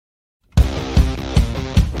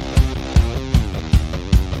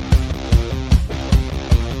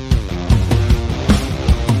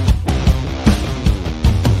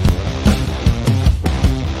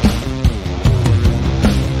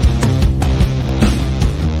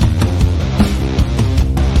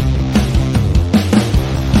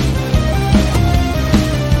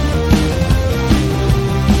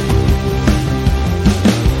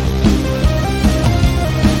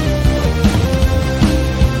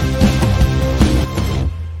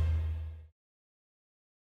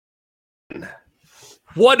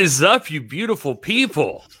What is up, you beautiful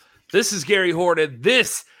people? This is Gary Horton.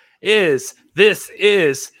 This is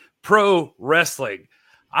pro wrestling.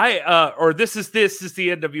 This is the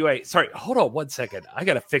NWA. Sorry, hold on 1 second. I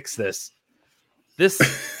gotta fix this.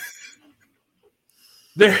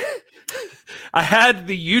 I had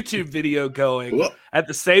the YouTube video going at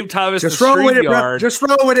the same time as just the roll with it, StreamYard. Just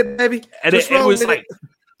roll with it, baby. And it was like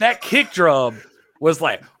that kick drum was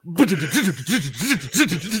like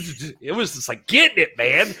it was just like getting it,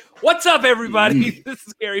 man. What's up, everybody? This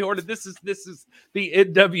is Gary Horton. This is the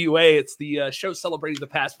NWA. It's the show celebrating the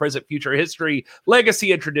past, present, future, history,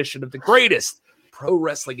 legacy, and tradition of the greatest pro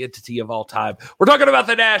wrestling entity of all time. We're talking about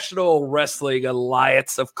the National Wrestling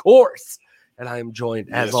Alliance, of course. And I am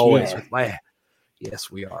joined, as always, with my...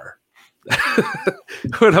 Yes, we are.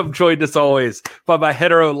 But I'm joined, as always, by my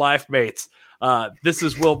hetero life mates. This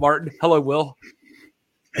is Will Martin. Hello, Will.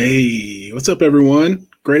 Hey, what's up, everyone?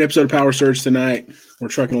 Great episode of Power Surge tonight. We're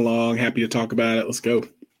trucking along. Happy to talk about it. Let's go.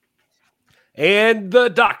 And the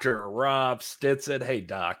Dr. Rob Stinson. Hey,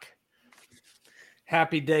 Doc.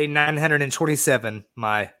 Happy day 927,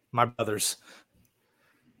 my brothers.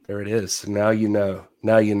 There it is. Now you know.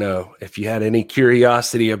 Now you know. If you had any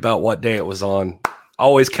curiosity about what day it was on,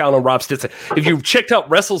 always count on Rob Stinson. If you checked out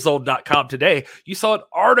WrestleZone.com today, you saw an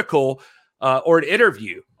article or an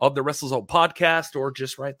interview on the WrestleZone podcast, or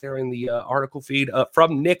just right there in the article feed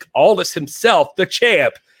from Nick Aldis himself, the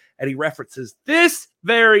champ. And he references this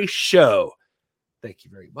very show. Thank you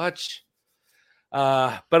very much.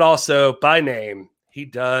 But also by name, he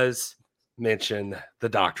does mention the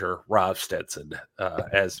Dr. Rob Stinson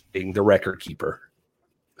as being the record keeper.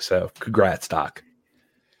 So congrats, Doc.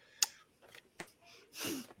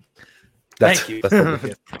 Thank you.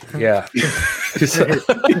 Yeah.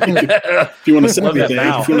 If you want to say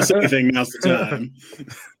anything, now's the time.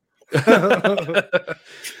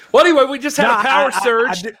 Well, anyway, we just had a power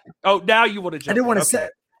surge. Now you want to jump. I didn't want to say.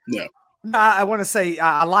 No. I want to say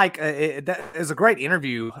I like it. That is a great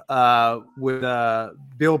interview with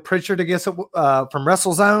Bill Pritchard, I guess, from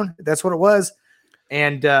WrestleZone. That's what it was.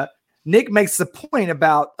 And Nick makes the point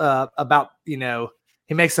about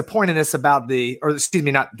he makes the point in this about the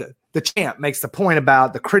champ makes the point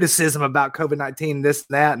about the criticism about COVID-19, this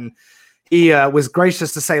and that. And he was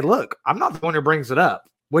gracious to say, look, I'm not the one who brings it up,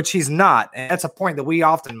 which he's not. And that's a point that we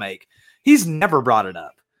often make. He's never brought it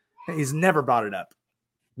up.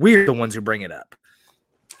 We're the ones who bring it up,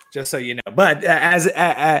 just so you know. But as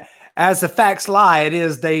the facts lie, it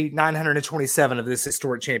is day 927 of this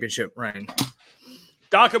historic championship reign.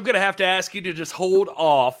 Doc, I'm going to have to ask you to just hold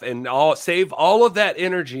off and save all of that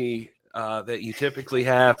energy that you typically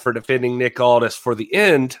have for defending Nick Aldis for the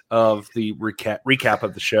end of the recap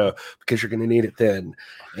of the show, because you're going to need it then.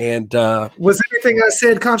 And was anything I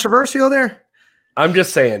said controversial there? I'm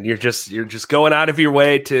just saying you're just going out of your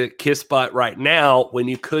way to kiss butt right now when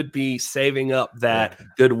you could be saving up that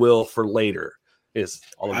goodwill for later. Is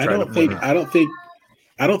all I'm trying to point out. I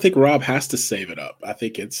don't think Rob has to save it up. I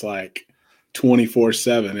think it's like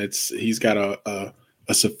 24/7. He's got a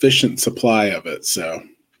sufficient supply of it. So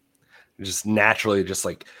just naturally, just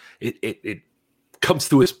like it comes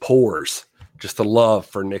through his pores. Just the love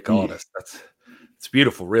for Nick Aldis. It's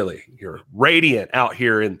beautiful, really. You're radiant out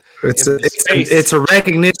here it's a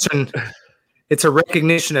recognition. It's a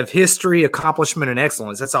recognition of history, accomplishment, and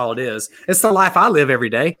excellence. That's all it is. It's the life I live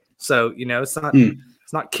every day. So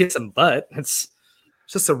it's not kissing butt. It's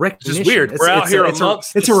just a recognition. It's just weird. We're out here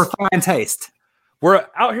amongst. It's a refined taste. We're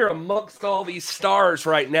out here amongst all these stars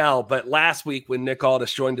right now. But last week when Nick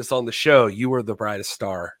Aldis joined us on the show, you were the brightest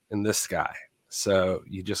star in the sky. So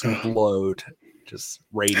you just glowed, just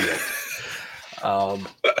radiant.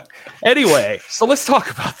 Anyway, so let's talk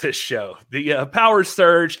about this show, the Power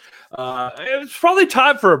Surge. It's probably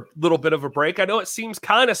time for a little bit of a break. I know it seems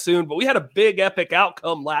kind of soon, but we had a big epic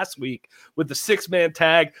outcome last week with the 6-man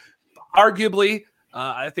tag. Arguably,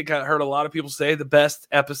 I think I heard a lot of people say the best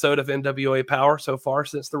episode of NWA Power so far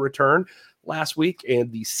since the return last week.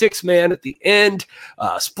 And the 6-man at the end,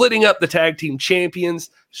 splitting up the tag team champions.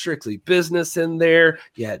 Strictly Business in there.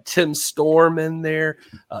 You had Tim Storm in there.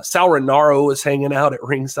 Sal Rinauro was hanging out at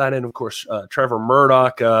ringside. And, of course, Trevor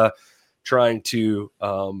Murdoch trying to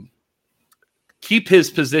keep his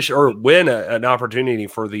position or win an opportunity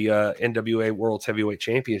for the NWA World's Heavyweight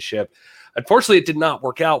Championship. Unfortunately, it did not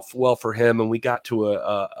work out well for him, and we got to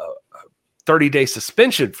a 30-day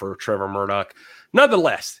suspension for Trevor Murdoch.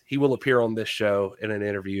 Nonetheless, he will appear on this show in an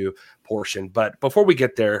interview portion. But before we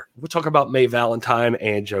get there, we'll talk about May Valentine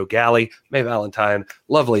and Joe Galli. May Valentine,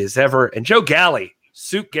 lovely as ever. And Joe Galli,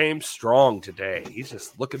 suit game strong today. He's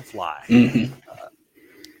just looking fly.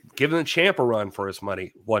 Giving the champ a run for his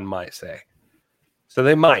money, one might say. So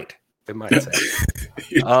they might say.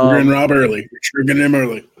 You're triggering Rob early. You're triggering him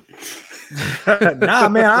early. Nah,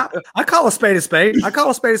 man, I call a spade a spade. I call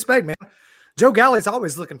a spade, man. Joe Galli's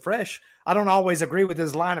always looking fresh. I don't always agree with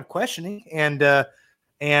his line of questioning and the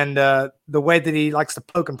way that he likes to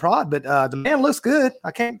poke and prod, but the man looks good.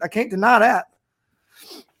 I can't deny that.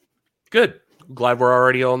 Good. I'm glad we're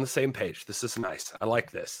already on the same page. This is nice. I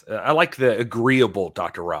like this. I like the agreeable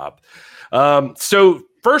Dr. Rob. So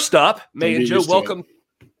first up, May and Joe, welcome.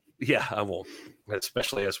 Yeah, I won't,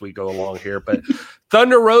 especially as we go along here. But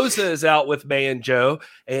Thunder Rosa is out with May and Joe,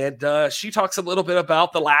 and she talks a little bit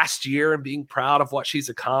about the last year and being proud of what she's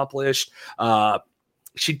accomplished.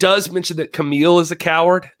 She does mention that Camille is a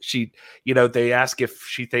coward. They ask if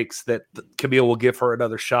she thinks that Camille will give her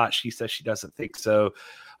another shot. She says she doesn't think so.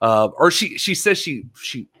 Or she says she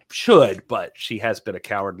should, but she has been a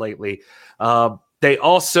coward lately. They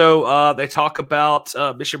also they talk about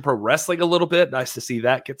Mission Pro Wrestling a little bit. Nice to see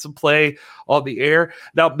that get some play on the air.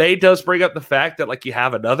 Now, May does bring up the fact that like you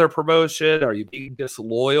have another promotion. Are you being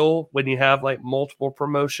disloyal when you have like multiple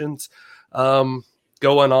promotions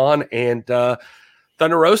going on? And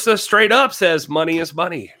Thunder Rosa straight up says, money is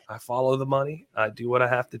money. I follow the money. I do what I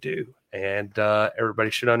have to do. And everybody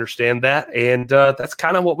should understand that. And that's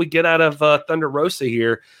kind of what we get out of Thunder Rosa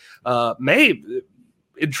here. May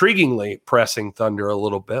intriguingly pressing Thunder a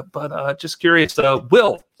little bit, but just curious.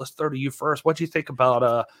 Will, let's throw to you first. What do you think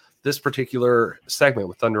about this particular segment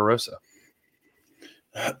with Thunder Rosa?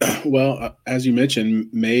 Well, as you mentioned,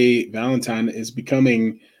 May Valentine is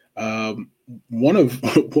becoming one of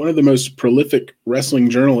the most prolific wrestling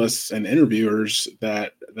journalists and interviewers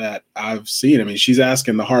that I've seen. I mean, she's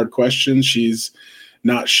asking the hard questions. She's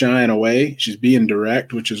not shying away. She's being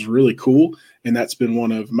direct, which is really cool. And that's been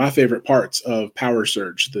one of my favorite parts of Power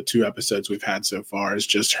Surge, the 2 episodes we've had so far, is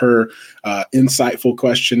just her insightful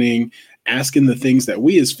questioning, asking the things that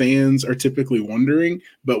we as fans are typically wondering,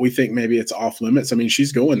 but we think maybe it's off limits. I mean,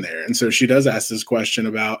 she's going there. And so she does ask this question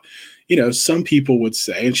about, some people would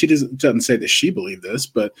say, and she doesn't say that she believed this,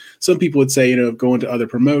 but some people would say, going to other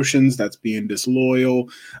promotions, that's being disloyal.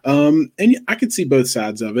 And I could see both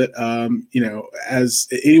sides of it. As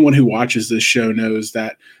anyone who watches this show knows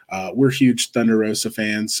that we're huge Thunder Rosa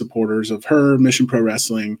fans, supporters of her, Mission Pro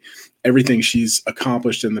Wrestling, everything she's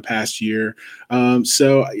accomplished in the past year.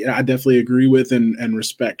 So I definitely agree with and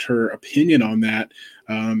respect her opinion on that.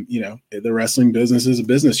 The wrestling business is a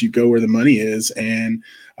business. You go where the money is. And,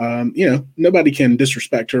 nobody can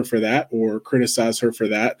disrespect her for that or criticize her for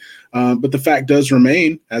that. But the fact does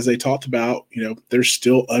remain, as they talked about, there's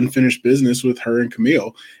still unfinished business with her and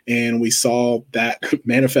Camille. And we saw that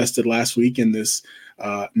manifested last week in this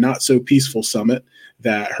not so peaceful summit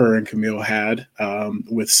that her and Camille had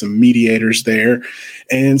with some mediators there.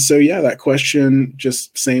 And so, that question,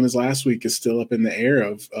 just same as last week, is still up in the air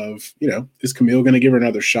of is Camille going to give her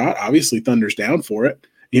another shot? Obviously, Thunder's down for it.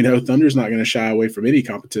 Thunder's not going to shy away from any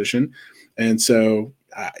competition. And so,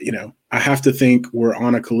 I have to think we're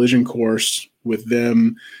on a collision course with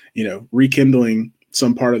them, rekindling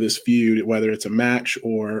some part of this feud, whether it's a match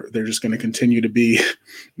or they're just going to continue to be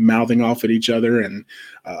mouthing off at each other and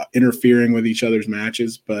interfering with each other's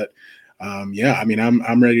matches. But I'm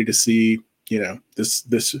ready to see,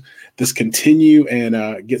 this continue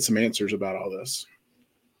and get some answers about all this.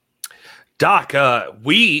 Doc,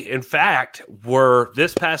 we, in fact, were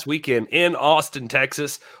this past weekend in Austin,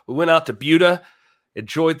 Texas. We went out to Buda,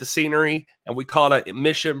 enjoyed the scenery, and we caught a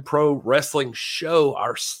Mission Pro Wrestling show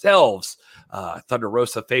ourselves. Thunder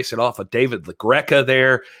Rosa facing off of David LaGreca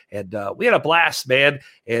there, and we had a blast, man.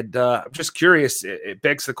 And I'm just curious, it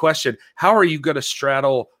begs the question, how are you going to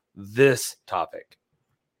straddle this topic?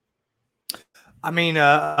 I mean,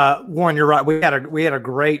 Warren, you're right. We had a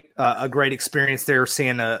great experience there,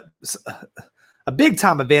 seeing a big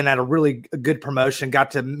time event at a really good promotion. Got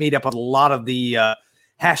to meet up with a lot of the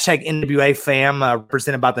hashtag NWA fam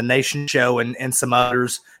represented by the Nation Show and some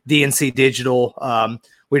others, DNC Digital.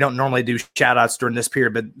 We don't normally do shout outs during this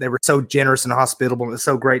period, but they were so generous and hospitable. And it's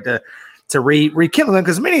so great to rekindle them,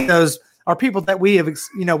 because many of those are people that we have been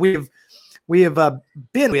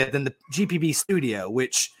with in the GPB studio,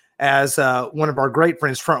 which, as one of our great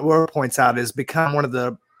friends, Front Row, points out, has become one of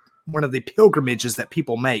the pilgrimages that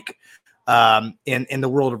people make in the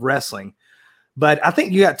world of wrestling. But I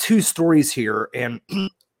think you got 2 stories here, and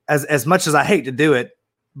as much as I hate to do it,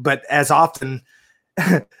 but as often,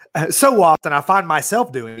 so often I find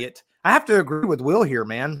myself doing it, I have to agree with Will here,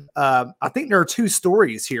 man. I think there are 2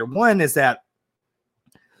 stories here. One is that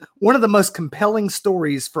one of the most compelling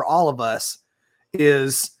stories for all of us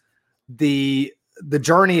is the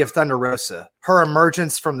journey of Thunder Rosa, her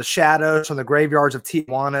emergence from the shadows, from the graveyards of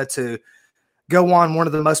Tijuana to go on one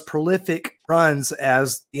of the most prolific runs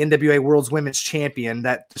as the NWA World's Women's Champion,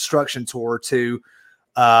 that Destruction Tour, to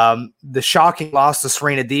the shocking loss to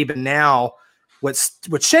Serena Deeb, and now what's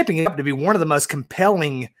shaping up to be one of the most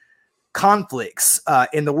compelling conflicts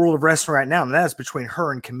in the world of wrestling right now, and that is between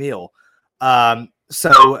her and Camille.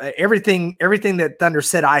 So everything that Thunder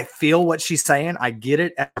said, I feel what she's saying. I get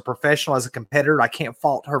it. As a professional, as a competitor, I can't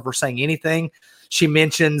fault her for saying anything. She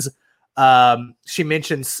mentions Camille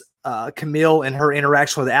and her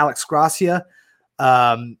interaction with Alex Gracia.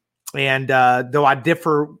 And though I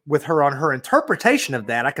differ with her on her interpretation of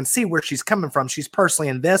that, I can see where she's coming from. She's personally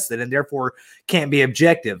invested and therefore can't be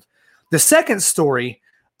objective. The second story,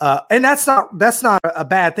 and that's not a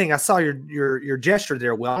bad thing. I saw your gesture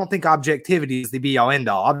there, Will. I don't think objectivity is the be all end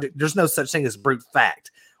all. There's no such thing as brute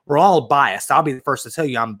fact. We're all biased. I'll be the first to tell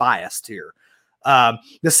you I'm biased here.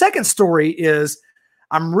 The second story is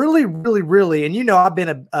I'm really, really, really, and I've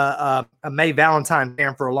been a May Valentine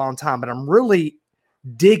fan for a long time, but I'm really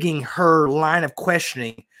digging her line of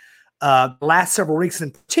questioning the last several weeks,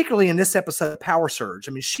 and particularly in this episode of Power Surge.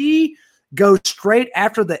 I mean, she goes straight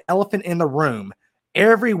after the elephant in the room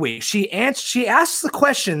every week. She asks the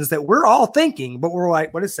questions that we're all thinking, but we're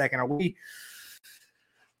like, wait a second,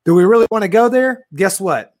 do we really want to go there? Guess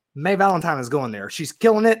what? May Valentine is going there. She's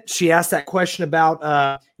killing it. She asked that question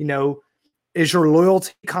about, is your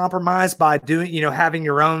loyalty compromised by doing, having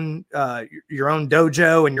your own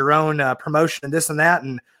dojo and your own promotion and this and that.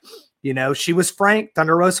 And, she was frank.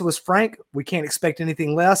 Thunder Rosa was frank. We can't expect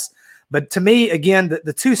anything less. But to me, again,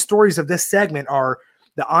 the two stories of this segment are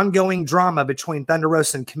the ongoing drama between Thunder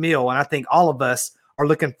Rosa and Camille. And I think all of us are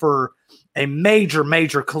looking for a major,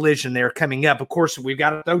 major collision there coming up. Of course, we've got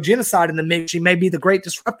to throw Genocide in the mix. She may be the great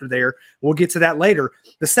disruptor there. We'll get to that later.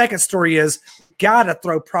 The second story is got to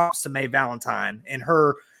throw props to May Valentine and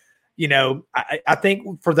her. I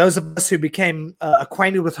think for those of us who became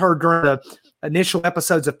acquainted with her during the initial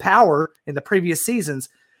episodes of Power in the previous seasons,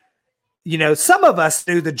 some of us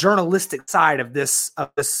knew the journalistic side of this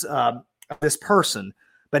person,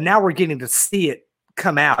 but now we're getting to see it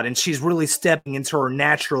come out, and she's really stepping into her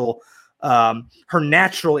natural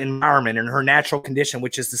environment and her natural condition,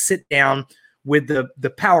 which is to sit down with the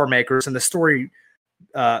power makers and the story,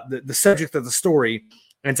 the subject of the story,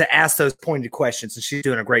 and to ask those pointed questions. And she's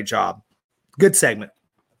doing a great job. Good segment.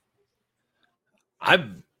 I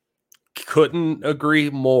couldn't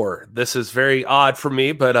agree more. This is very odd for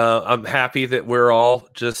me, but I'm happy that we're all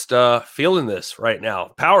just feeling this right now.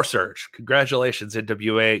 Power Surge. Congratulations,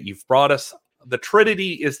 NWA. You've brought us. The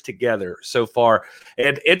Trinity is together so far,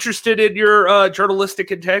 and interested in your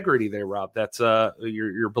journalistic integrity there, Rob. That's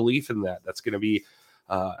your belief in that. That's going to be.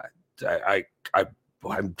 I'm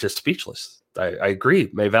just speechless. I agree.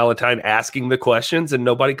 May Valentine asking the questions and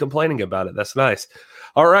nobody complaining about it. That's nice.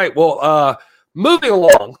 All right. Well, moving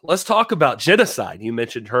along, let's talk about Genocide. You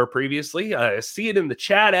mentioned her previously. I see it in the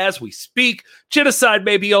chat as we speak. Genocide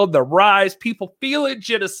may be on the rise. People feeling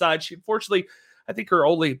Genocide. She, unfortunately, I think her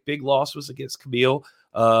only big loss was against Camille.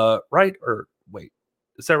 Right? Or wait,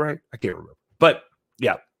 is that right? I can't remember. But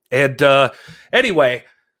yeah. And anyway,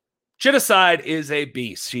 Genocide is a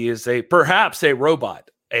beast. She is perhaps a robot.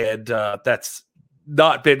 And that's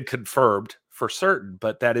not been confirmed for certain,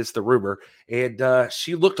 but that is the rumor. And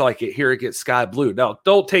she looked like it here against Sky Blue. Now,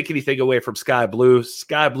 don't take anything away from Sky Blue.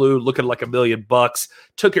 Sky Blue looking like $1 million,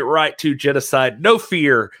 took it right to Genocide. No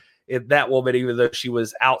fear in that woman, even though she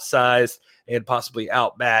was outsized and possibly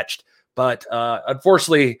outmatched. But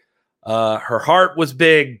unfortunately, her heart was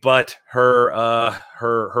big, but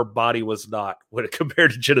her body was not when it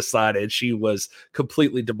compared to Genocide, and she was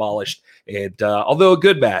completely demolished. And although a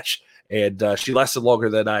good match, and she lasted longer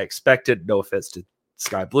than I expected. No offense to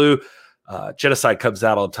Sky Blue. Genocide comes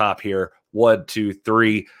out on top here, 1, 2,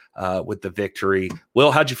 3 with the victory.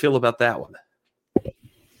 Will, how'd you feel about that one?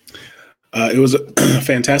 It was a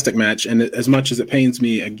fantastic match, and as much as it pains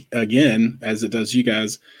me again, as it does you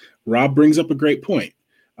guys, Rob brings up a great point.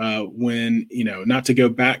 When, not to go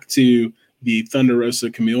back to the Thunder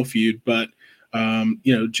Rosa Camille feud, but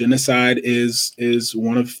Genocide is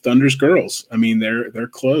one of Thunder's girls. I mean, they're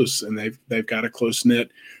close, and they've got a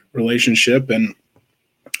close-knit relationship. And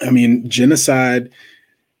I mean, Genocide,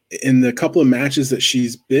 in the couple of matches that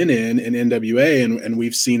she's been in NWA, and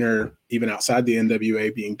we've seen her even outside the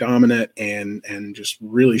NWA being dominant and just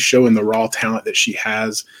really showing the raw talent that she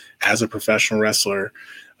has as a professional wrestler.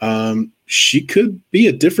 She could be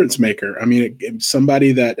a difference maker. I mean,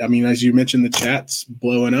 somebody that, as you mentioned, the chat's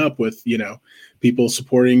blowing up with, people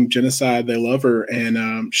supporting Genocide. They love her,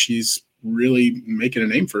 and she's really making a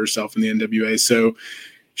name for herself in the NWA. So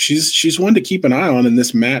she's one to keep an eye on, and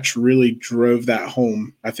this match really drove that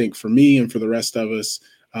home, I think, for me and for the rest of us.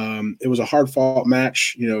 It was a hard-fought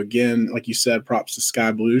match. Again, like you said, props to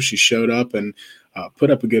Sky Blue. She showed up and put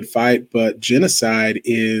up a good fight, but Genocide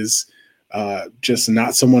is just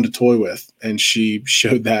not someone to toy with, and she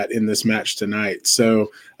showed that in this match tonight. So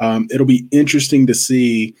it'll be interesting to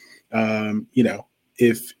see,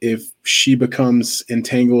 if she becomes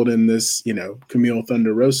entangled in this, Camille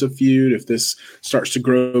Thunder Rosa feud, if this starts to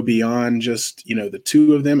grow beyond just, the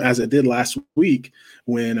two of them, as it did last week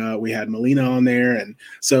when we had Melina on there. And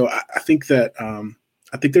so I think that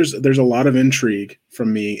I think there's a lot of intrigue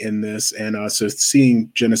from me in this. And so seeing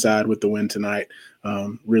Genocide with the win tonight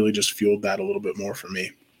really just fueled that a little bit more for me.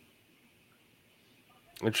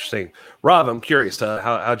 Interesting. Rob, I'm curious,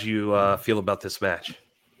 how'd you feel about this match?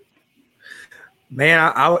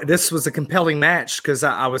 Man, this was a compelling match because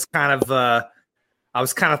I was kind of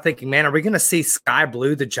thinking, man, are we going to see Sky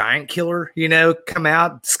Blue, the Giant Killer, come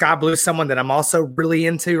out? Sky Blue, someone that I'm also really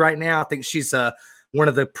into right now. I think she's one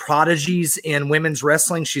of the prodigies in women's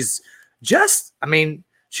wrestling. She's just a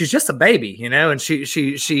baby, and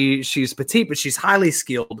she's petite, but she's highly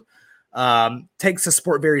skilled. Takes the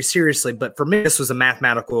sport very seriously. But for me, this was a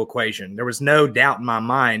mathematical equation. There was no doubt in my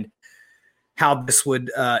mind how this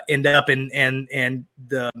would end up, and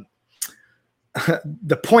the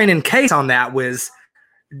point in case on that was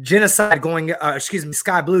Genocide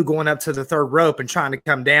Sky Blue going up to the third rope and trying to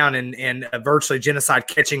come down, and virtually Genocide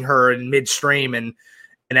catching her in midstream, and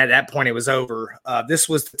at that point it was over. This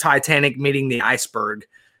was the Titanic meeting the iceberg,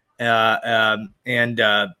 it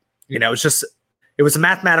was a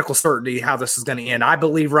mathematical certainty how this is going to end. I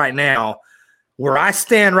believe right now, where I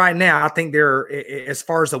stand right now, I think as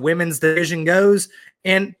far as the women's division goes,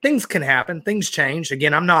 and things can happen, things change.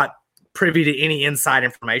 Again, I'm not privy to any inside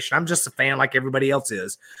information. I'm just a fan like everybody else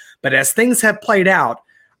is. But as things have played out,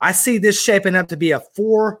 I see this shaping up to be a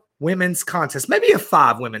 4 women's contest, maybe a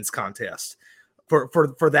 5 women's contest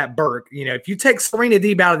for that berth. If you take Serena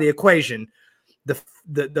Deeb out of the equation,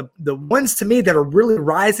 the ones to me that are really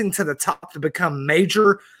rising to the top to become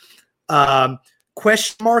major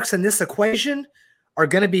question marks in this equation are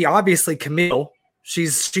going to be obviously Camille.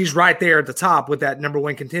 She's right there at the top with that number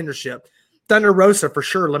 1 contendership. Thunder Rosa for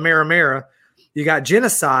sure. Lamara Mara. You got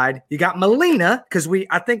Genocide. You got Melina, because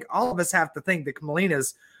I think all of us have to think that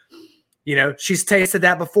Melina's, she's tasted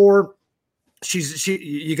that before.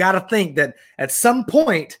 You got to think that at some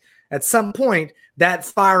point, that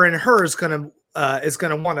fire in her is going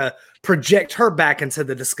to want to project her back into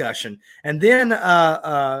the discussion. And then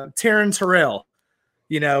Taryn Terrell.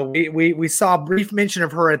 We saw a brief mention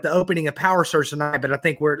of her at the opening of Power Surge tonight, but I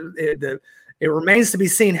think it remains to be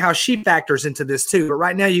seen how she factors into this too. But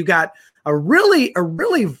right now you got a really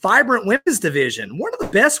vibrant women's division, one of the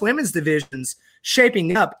best women's divisions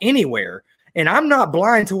shaping up anywhere. And I'm not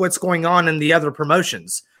blind to what's going on in the other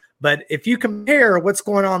promotions. But if you compare what's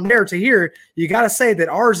going on there to here, you got to say that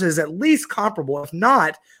ours is at least comparable. If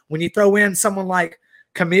not, when you throw in someone like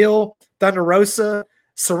Camille, Thunder Rosa,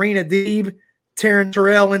 Serena Deeb, Taryn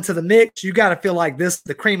Terrell into the mix, you got to feel like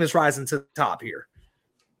the cream is rising to the top here.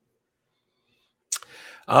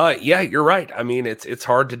 Yeah, you're right. I mean, it's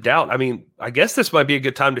hard to doubt. I mean, I guess this might be a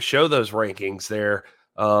good time to show those rankings there.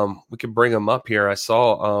 We can bring them up here. I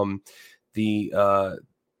saw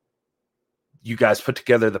you guys put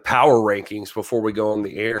together the power rankings before we go on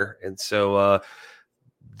the air. And so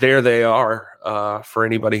there they are for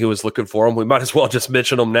anybody who was looking for them. We might as well just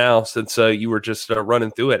mention them now since you were just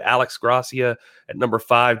running through it. Alex Gracia at number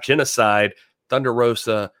 5, Genocide, Thunder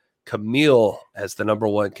Rosa, Camille as the number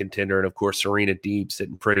 1 contender, and of course Serena Deeb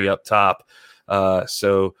sitting pretty up top.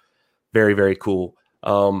 So very, very cool.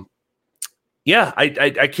 Yeah,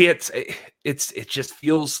 I can't say it just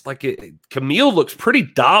feels like Camille looks pretty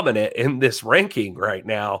dominant in this ranking right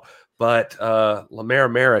now, but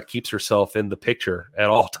Lamara Mara keeps herself in the picture at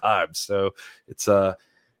all times. So it's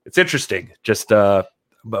interesting. Just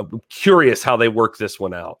I'm curious how they work this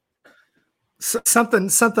one out.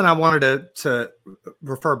 Something I wanted to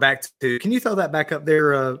refer back to. Can you throw that back up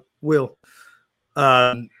there, Will?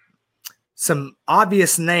 Some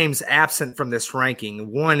obvious names absent from this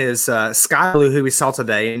ranking. One is Sky Blue, who we saw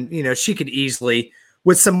today, and she could easily,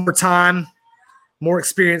 with some more time, more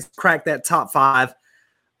experience, crack that top 5.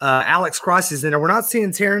 Alex Cross is in there. We're not seeing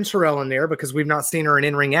Taryn Terrell in there because we've not seen her in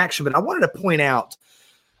in-ring action. But I wanted to point out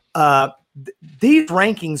these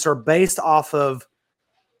rankings are based off of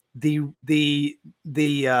the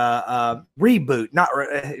reboot. Not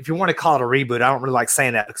if you want to call it a reboot. I don't really like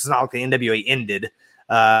saying that because it's not like the NWA ended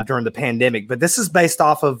during the pandemic. But this is based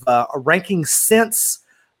off of a ranking since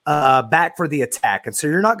Back for the Attack, and so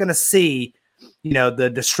you're not going to see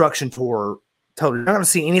the Destruction Tour. Totally, you're not going to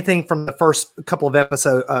see anything from the first couple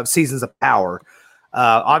of seasons of Power.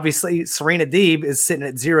 Obviously, Serena Deeb is sitting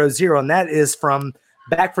at 0-0, and that is from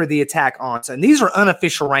Back for the Attack on. And these are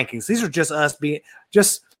unofficial rankings. These are just us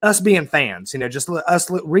being fans, just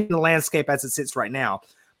us reading the landscape as it sits right now.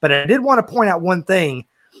 But I did want to point out one thing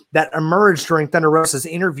that emerged during Thunder Rosa's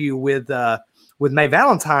interview with May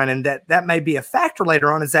Valentine, and that may be a factor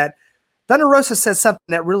later on, is that Thunder Rosa said something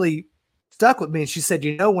that really stuck with me. And she said,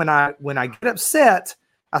 when I get upset,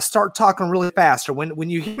 I start talking really fast, or when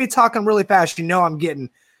you hear me talking really fast, I'm getting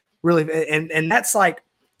really, and that's like,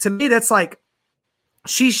 to me, that's like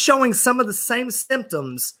she's showing some of the same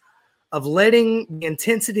symptoms of letting the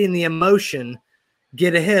intensity and the emotion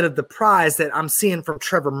get ahead of the prize that I'm seeing from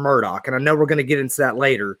Trevor Murdoch. And I know we're going to get into that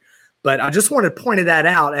later, but I just wanted to point that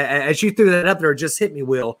out. As you threw that up there, it just hit me,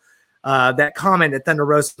 Will. That comment that Thunder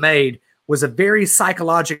Rosa made was a very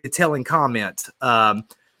psychologically telling comment. And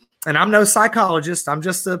I'm no psychologist. I'm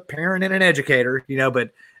just a parent and an educator,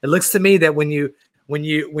 but it looks to me that when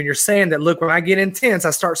you're saying that, look, when I get intense,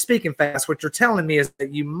 I start speaking fast, what you're telling me is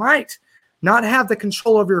that you might not have the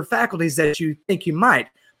control over your faculties that you think you might.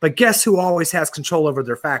 But guess who always has control over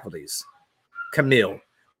their faculties? Camille.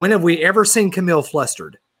 When have we ever seen Camille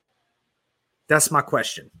flustered? That's my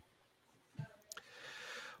question.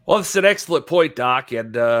 Well, it's an excellent point, Doc.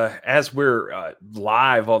 And as we're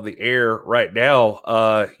live on the air right now,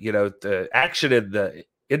 the action in the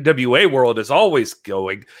NWA world is always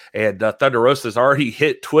going. And Thunder Rosa's already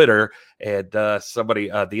hit Twitter. And somebody,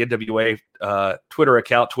 the NWA Twitter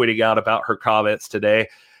account, tweeting out about her comments today.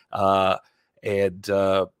 And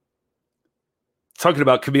talking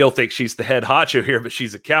about Camille thinks she's the head honcho here, but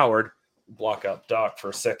she's a coward. Block out Doc for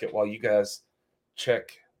a second while you guys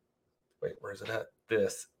check. Wait, where's it at?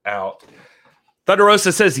 This out. Thunder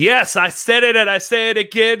Rosa says, yes, I said it and I say it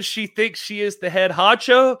again. She thinks she is the head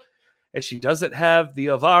honcho and she doesn't have the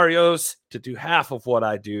ovarios to do half of what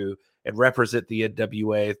I do and represent the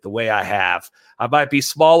NWA the way I have. I might be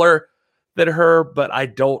smaller than her, but I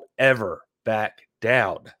don't ever back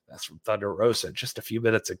down. That's from Thunder Rosa just a few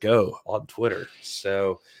minutes ago on Twitter.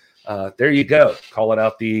 So there you go, calling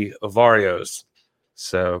out the ovarios.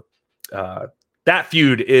 So that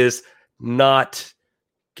feud is not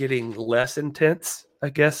getting less intense, I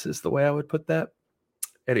guess is the way I would put that.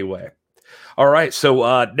 Anyway. All right.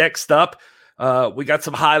 So next up, we got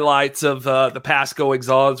some highlights of the past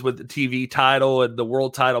goings-ons with the TV title and the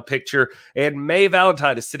world title picture. And May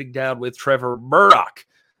Valentine is sitting down with Trevor Murdoch.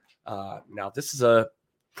 Now, this is a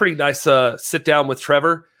pretty nice sit down with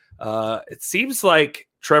Trevor. It seems like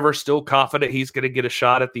Trevor's still confident he's going to get a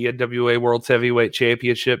shot at the NWA World Heavyweight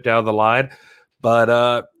Championship down the line.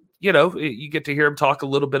 But, you get to hear him talk a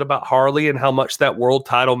little bit about Harley and how much that world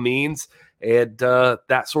title means and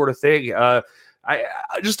that sort of thing. I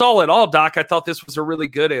just all in all, Doc, I thought this was a really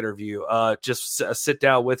good interview. Just a sit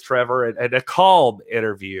down with Trevor and a calm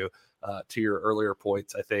interview. To your earlier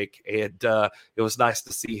points, I think. And it was nice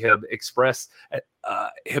to see him express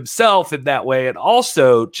himself in that way. And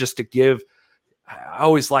also just to give, I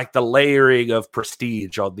always like the layering of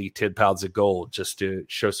prestige on the 10 pounds of gold, just to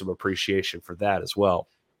show some appreciation for that as well.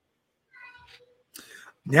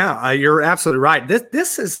 Yeah, you're absolutely right.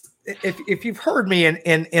 This is, if you've heard me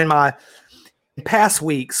in my past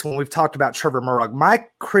weeks when we've talked about Trevor Murdoch, my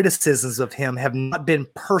criticisms of him have not been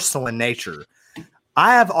personal in nature.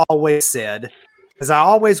 I have always said, as I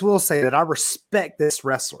always will say, that I respect this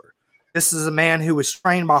wrestler. This is a man who was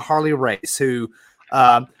trained by Harley Race, who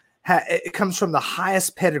it comes from the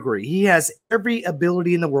highest pedigree. He has every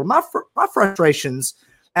ability in the world. My frustrations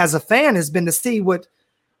as a fan has been to see what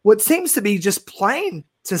seems to be just plain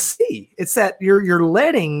to see. It's that you're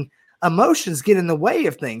letting emotions get in the way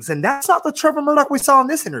of things, and that's not the Trevor Murdoch we saw in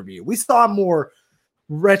this interview. We saw a more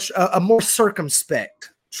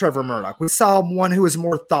circumspect Trevor Murdoch. We saw one who was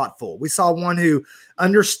more thoughtful. We saw one who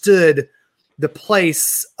understood the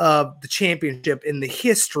place of the championship in the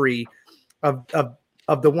history of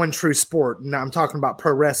the one true sport. Now I'm talking about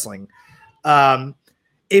pro wrestling.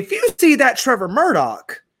 If you see that Trevor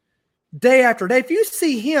Murdoch day after day, if you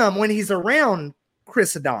see him when he's around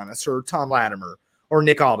Chris Adonis or Tom Latimer or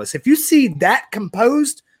Nick Aldis, if you see that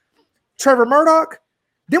composed Trevor Murdoch,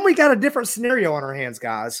 then we got a different scenario on our hands,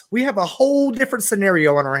 guys. We have a whole different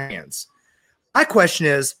scenario on our hands. My question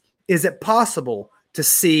is it possible to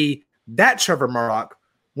see that Trevor Murdoch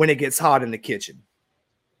when it gets hot in the kitchen?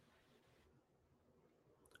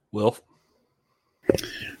 Will?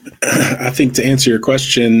 I think to answer your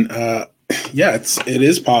question, yeah, it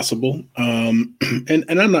is possible. And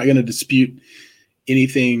I'm not going to dispute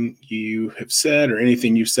anything you have said or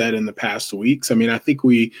anything you've said in the past weeks. I mean, I think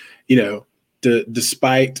we,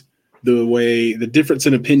 despite the difference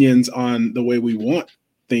in opinions on the way we want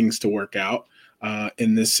things to work out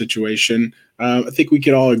in this situation, I think we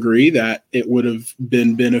could all agree that it would have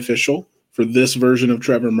been beneficial for this version of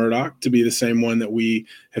Trevor Murdoch to be the same one that we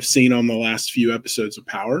have seen on the last few episodes of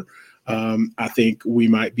Power. I think we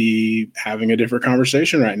might be having a different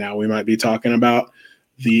conversation right now. We might be talking about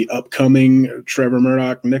the upcoming Trevor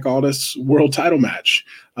Murdoch, Nick Aldis world title match.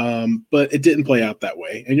 But it didn't play out that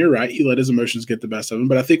way. And you're right, he let his emotions get the best of him.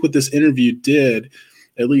 But I think what this interview did,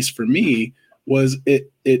 at least for me, was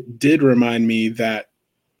it did remind me that,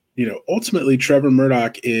 ultimately Trevor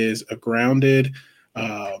Murdoch is a grounded,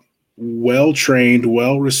 well-trained,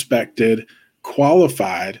 well-respected,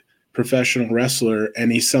 qualified professional wrestler.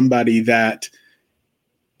 And he's somebody that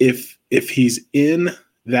if he's in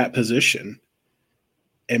that position,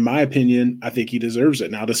 in my opinion, I think he deserves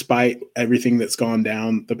it. Now, despite everything that's gone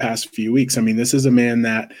down the past few weeks, I mean, this is a man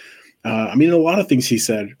that, a lot of things he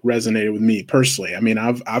said resonated with me personally. I mean,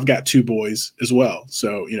 I've got 2 boys as well.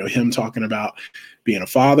 So, him talking about being a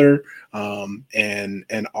father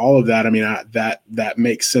and all of that. I mean, that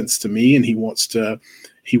makes sense to me, and he wants to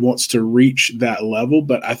reach that level.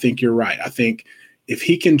 But I think you're right. I think if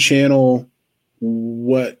he can channel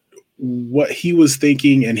what he was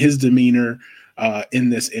thinking and his demeanor in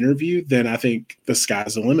this interview, then I think the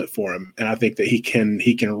sky's the limit for him, and I think that he can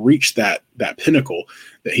reach that pinnacle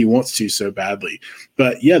that he wants to so badly.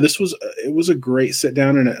 But yeah, it was a great sit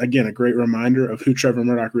down, and again, a great reminder of who Trevor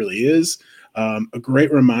Murdoch really is. A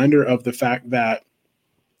great reminder of the fact that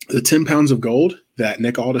the 10 pounds of gold that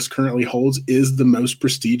Nick Aldis currently holds is the most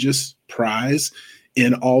prestigious prize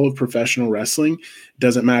in all of professional wrestling.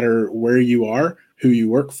 Doesn't matter where you are, who you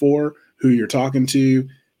work for, who you're talking to.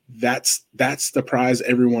 That's the prize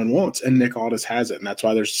everyone wants, and Nick Aldis has it, and that's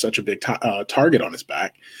why there's such a big target on his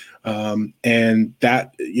back. And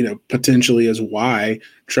that, potentially is why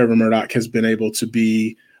Trevor Murdoch has been able to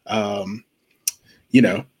be,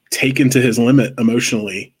 taken to his limit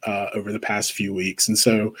emotionally over the past few weeks. And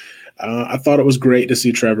so I thought it was great to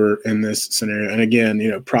see Trevor in this scenario. And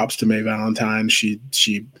again, props to May Valentine. She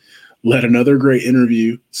led another great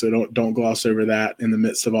interview, so don't gloss over that in the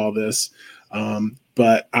midst of all this.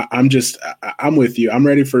 But I'm with you. I'm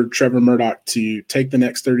ready for Trevor Murdoch to take the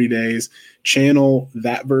next 30 days, channel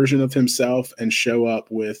that version of himself, and show up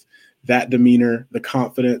with that demeanor, the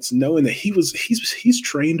confidence, knowing that he's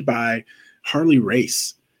trained by Harley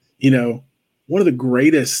Race, one of the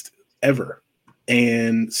greatest ever.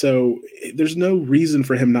 And so there's no reason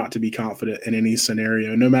for him not to be confident in any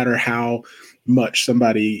scenario, no matter how much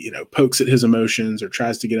somebody, pokes at his emotions or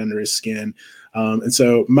tries to get under his skin. And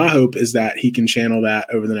so my hope is that he can channel that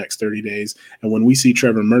over the next 30 days. And when we see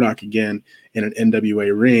Trevor Murdoch again in an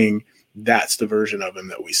NWA ring, that's the version of him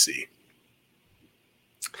that we see.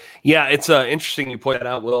 Yeah, it's interesting you point that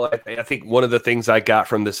out, Will. I think one of the things I got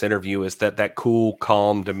from this interview is that cool,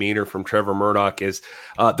 calm demeanor from Trevor Murdoch is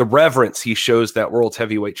the reverence he shows that World's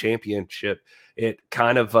Heavyweight Championship. It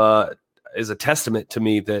kind of is a testament to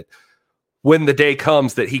me that when the day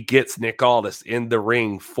comes that he gets Nick Aldis in the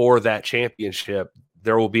ring for that championship,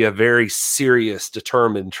 there will be a very serious,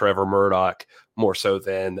 determined Trevor Murdoch, more so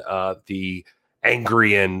than the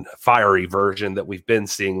angry and fiery version that we've been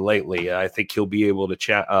seeing lately. I think he'll be able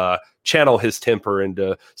to channel his temper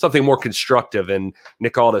into something more constructive, and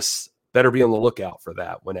Nick Aldis better be on the lookout for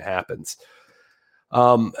that when it happens.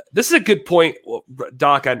 This is a good point,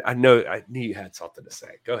 Doc. I knew you had something to say.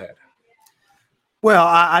 Go ahead. Well,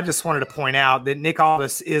 I just wanted to point out that Nick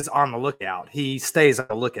Aldis is on the lookout. He stays on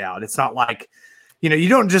the lookout. It's not like, you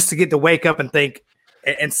don't just get to wake up and think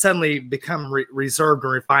and suddenly become reserved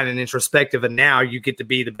and refined and introspective, and now you get to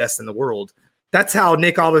be the best in the world. That's how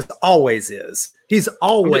Nick Aldis always is. He's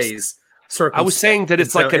always circumspect. I was saying that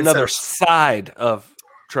it's like another side of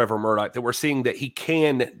Trevor Murdoch, that we're seeing that he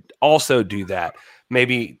can also do that.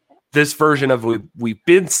 Maybe this version of we've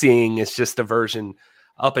been seeing is just a version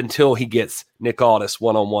up until he gets Nick Aldis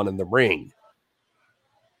one-on-one in the ring.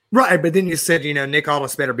 Right, but then you said, Nick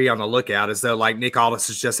Aldis better be on the lookout, as though like Nick Aldis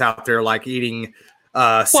is just out there like eating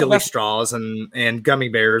silly straws and gummy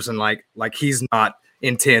bears, and like he's not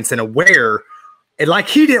intense and aware, and like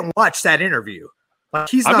he didn't watch that interview. Like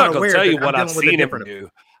he's I'm not going aware. to tell you what I've seen him do.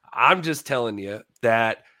 I'm just telling you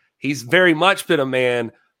that he's very much been a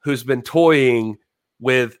man who's been toying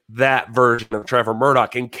with that version of Trevor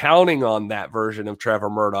Murdoch and counting on that version of Trevor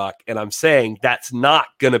Murdoch. And I'm saying that's not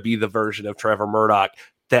going to be the version of Trevor Murdoch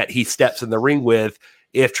that he steps in the ring with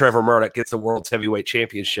if Trevor Murdoch gets the World's Heavyweight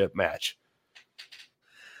Championship match.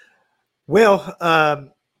 Well,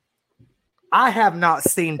 I have not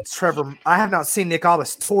seen Nick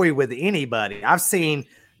Aldis toy with anybody. I've seen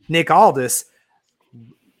Nick Aldis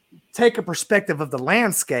take a perspective of the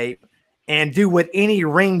landscape and do what any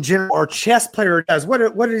ring general or chess player does. What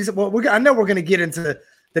is it? Well, I know we're going to get into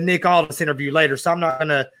the Nick Aldis interview later, so I'm not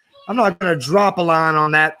gonna drop a line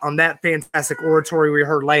on that fantastic oratory we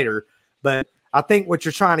heard later. But I think what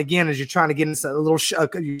you're trying to get is you're trying to get into a little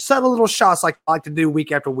you subtle little shots like I like to do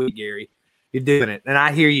week after week, Gary. You're doing it, and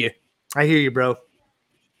I hear you, bro.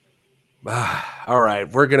 All right,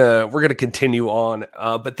 we're gonna continue on,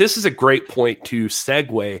 but this is a great point to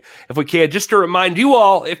segue, if we can, just to remind you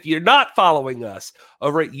all, if you're not following us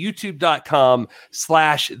over at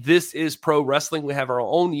youtube.com/thisisprowrestling, we have our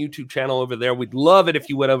own YouTube channel over there. We'd love it if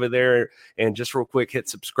you went over there and just real quick hit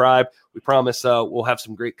subscribe. We promise we'll have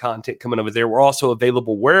some great content coming over there. We're also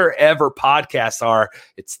available wherever podcasts are.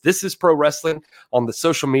 It's This Is Pro Wrestling on the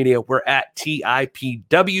social media. We're at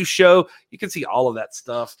TIPW Show. You can see all of that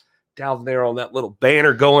stuff down there on that little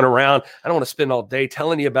banner going around. I don't want to spend all day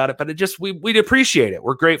telling you about it, but we'd appreciate it.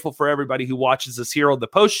 We're grateful for everybody who watches us here on the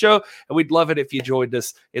post show, and we'd love it if you joined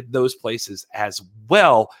us at those places as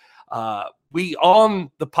well. We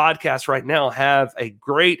on the podcast right now have a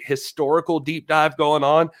great historical deep dive going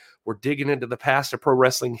on. We're digging into the past of pro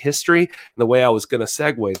wrestling history. And the way I was going to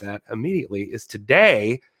segue that immediately is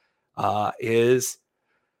today is,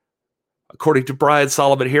 according to Brian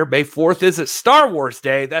Solomon here, May 4th is a Star Wars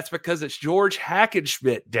Day. That's because it's George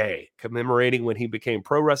Hackenschmidt Day, commemorating when he became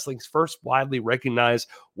pro wrestling's first widely recognized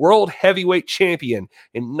world heavyweight champion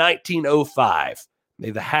in 1905.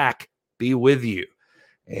 May the hack be with you.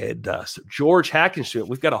 And so George Hackenschmidt,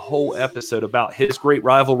 we've got a whole episode about his great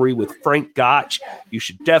rivalry with Frank Gotch. You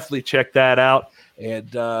should definitely check that out. And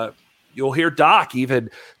you'll hear Doc even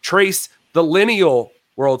trace the lineal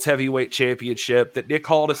World's Heavyweight Championship that Nick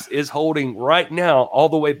Aldis is holding right now all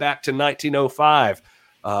the way back to 1905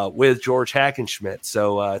 with George Hackenschmidt.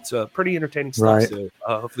 So it's a pretty entertaining stuff. Right. So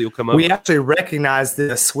hopefully you'll come over. We actually recognize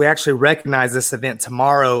this. We actually recognize this event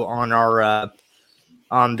tomorrow on our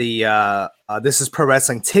on the This Is Pro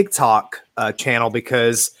Wrestling TikTok channel,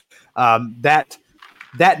 because that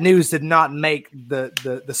news did not make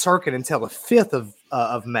the circuit until the 5th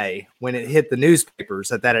of May, when it hit the newspapers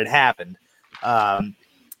that had happened.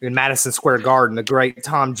 In Madison Square Garden, the great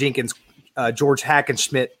Tom Jenkins, George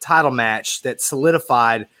Hackenschmidt title match that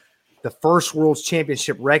solidified the first World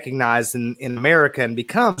Championship recognized in America and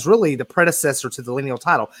becomes really the predecessor to the lineal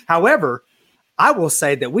title. However, I will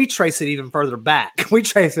say that we trace it even further back. We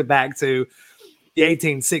trace it back to the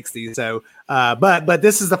 1860s. So, but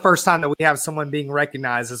this is the first time that we have someone being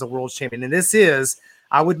recognized as a world champion. And this is,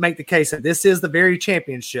 I would make the case that this is the very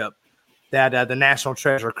championship that the National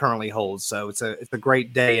Treasure currently holds. So it's a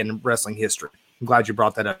great day in wrestling history. I'm glad you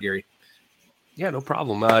brought that up, Gary. Yeah, no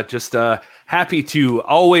problem. Just happy to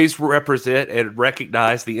always represent and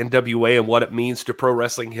recognize the NWA and what it means to pro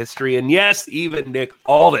wrestling history. And yes, even Nick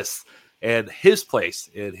Aldis and his place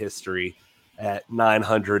in history at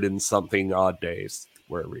 900 and something odd days,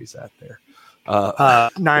 wherever he's at there.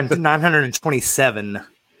 927.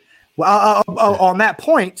 Well, on that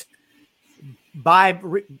point,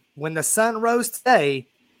 when the sun rose today,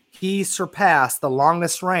 he surpassed the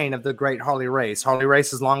longest reign of the great Harley Race. Harley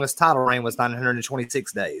Race's longest title reign was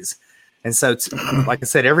 926 days. And so, like I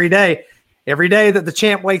said, every day that the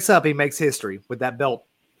champ wakes up, he makes history with that belt.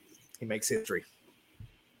 He makes history.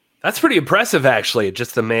 That's pretty impressive, actually.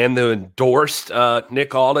 Just the man who endorsed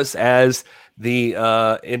Nick Aldis as the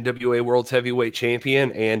NWA World's Heavyweight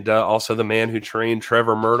Champion, and also the man who trained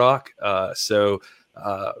Trevor Murdoch.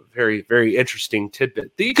 Very, very interesting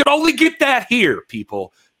tidbit. You can only get that here,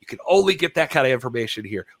 people. You can only get that kind of information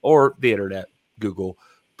here, or the internet, Google,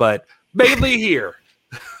 but mainly here.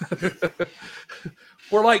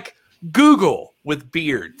 We're like Google with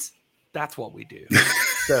beards. That's what we do.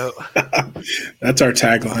 So that's our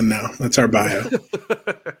tagline now. That's our bio.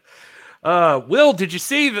 Will, did you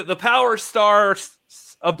see that the Power Star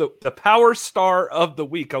of the Power Star of the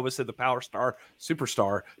week? I always said the Power Star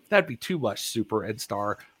Superstar. That'd be too much super and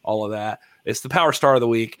star, all of that. It's the Power Star of the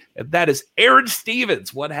week, and that is Aaron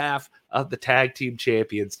Stevens, one half of the tag team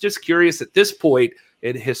champions. Just curious at this point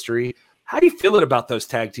in history, how are you feeling about those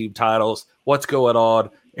tag team titles? What's going on?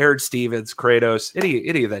 Aaron Stevens, Kratos,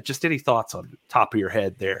 any of that? Just any thoughts on the top of your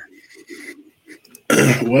head there?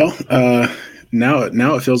 Well, now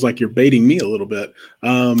it feels like you're baiting me a little bit,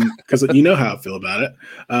 because you know how I feel about it.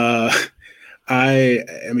 I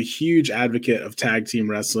am a huge advocate of tag team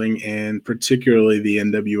wrestling, and particularly the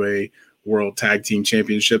NWA World Tag Team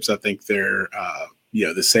Championships. I think they're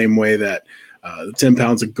the same way that the 10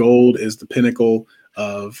 pounds of gold is the pinnacle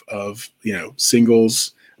of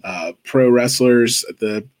singles pro wrestlers.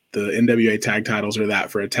 The NWA tag titles are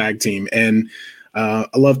that for a tag team. And I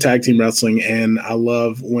love tag team wrestling, and I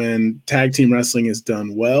love when tag team wrestling is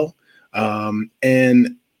done well.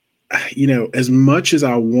 And, you know, as much as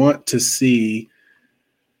I want to see,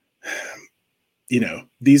 you know,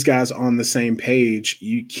 these guys on the same page,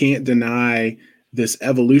 you can't deny this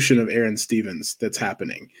evolution of Aaron Stevens that's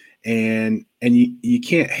happening. And you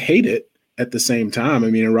can't hate it at the same time. I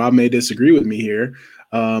mean, and Rob may disagree with me here,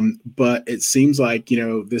 but it seems like, you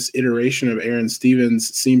know, this iteration of Aaron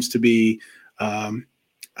Stevens seems to be,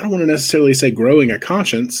 I don't want to necessarily say growing a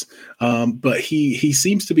conscience, but he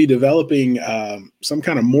seems to be developing some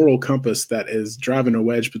kind of moral compass that is driving a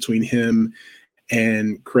wedge between him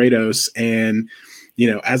and Kratos. And,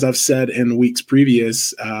 you know, as I've said in weeks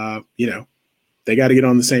previous, you know, they got to get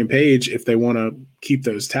on the same page if they want to keep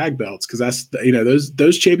those tag belts, because that's, you know,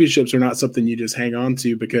 those championships are not something you just hang on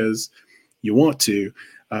to because you want to.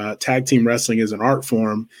 Tag team wrestling is an art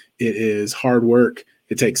form. It is hard work.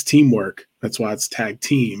 It takes teamwork. That's why it's tag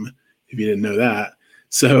team, if you didn't know that.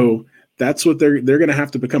 So that's what they're going to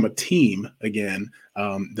have to become, a team again,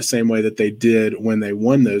 the same way that they did when they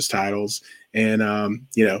won those titles. And,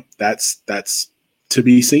 you know, that's to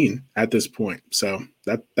be seen at this point. So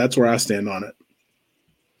that's where I stand on it.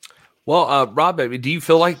 Well, Rob, do you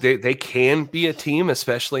feel like they can be a team,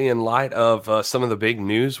 especially in light of some of the big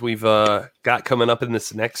news we've got coming up in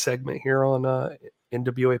this next segment here on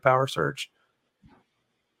NWA Power Surge?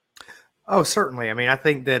 Oh, certainly. I mean, I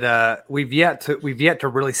think that we've yet to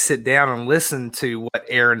really sit down and listen to what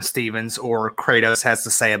Aaron Stevens or Kratos has to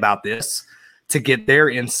say about this to get their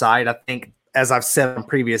insight. I think, as I've said on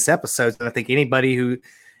previous episodes, and I think anybody who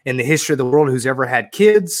in the history of the world who's ever had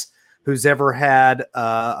kids, who's ever had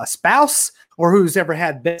a spouse, or who's ever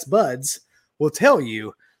had best buds will tell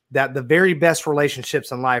you that the very best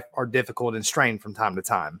relationships in life are difficult and strained from time to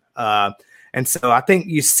time. And so I think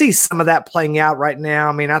you see some of that playing out right now.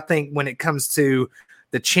 I mean, I think when it comes to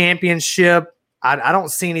the championship, I don't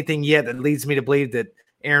see anything yet that leads me to believe that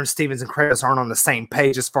Aaron Stevens and Kratos aren't on the same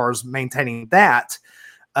page as far as maintaining that.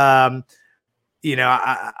 You know,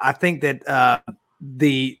 I think that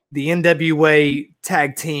the NWA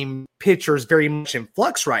tag team picture is very much in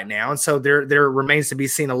flux right now. And so there remains to be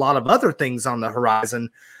seen a lot of other things on the horizon.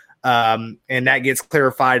 And that gets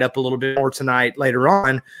clarified up a little bit more tonight later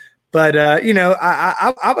on. But, you know,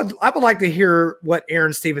 I would like to hear what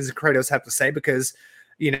Aaron Stevens and Kratos have to say, because,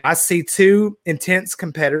 you know, I see two intense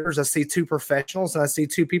competitors. I see two professionals, and I see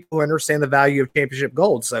two people who understand the value of championship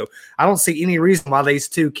gold. So I don't see any reason why these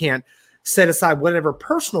two can't set aside whatever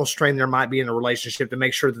personal strain there might be in a relationship to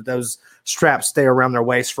make sure that those straps stay around their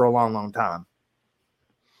waist for a long, long time.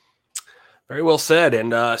 Very well said.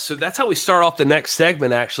 And so that's how we start off the next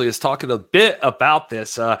segment, actually, is talking a bit about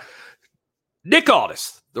this. Nick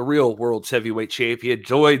Aldis, the real world's heavyweight champion,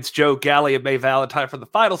 joins Joe Galli and May Valentine for the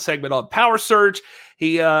final segment on Power Surge.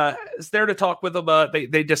 He is there to talk with them.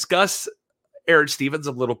 They discuss Aaron Stevens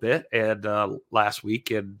a little bit and last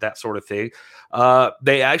week and that sort of thing.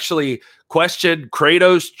 They actually questioned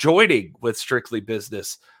Kratos joining with Strictly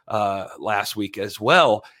Business last week as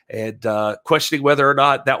well, and questioning whether or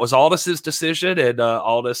not that was Aldis's decision, and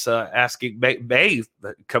Aldis asking May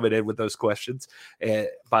coming in with those questions,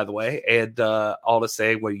 by the way, and Aldis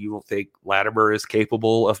saying, well, you don't think Latimer is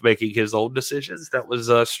capable of making his own decisions? That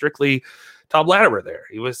was strictly Tom Latimer there.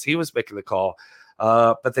 He was making the call.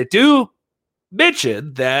 But they do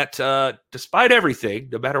mention that despite everything,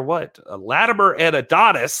 no matter what, Latimer and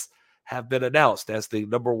Adonis have been announced as the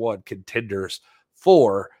number one contenders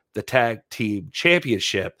for the tag team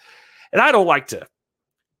championship. And I don't like to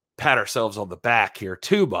pat ourselves on the back here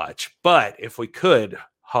too much, but if we could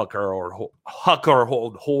huck our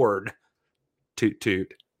old horn, toot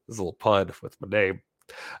toot, this is a little pun with my name.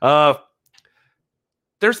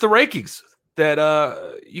 There's the rankings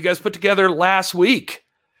that you guys put together last week.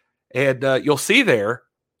 And you'll see there,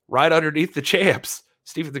 right underneath the champs,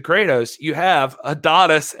 Stephen the Kratos, you have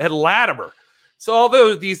Adonis and Latimer. So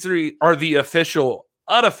although these three are the official,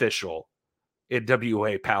 unofficial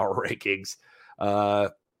NWA power rankings,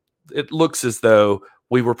 it looks as though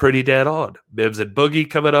we were pretty dead on. Mims and Boogie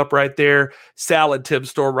coming up right there. Sal and Tim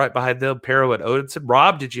Storm right behind them. Pero and Odinson.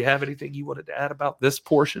 Rob, did you have anything you wanted to add about this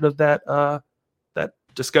portion of that that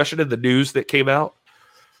discussion and the news that came out?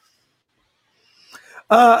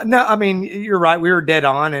 No, I mean, you're right. We were dead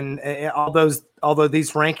on. And although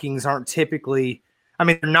these rankings aren't typically, I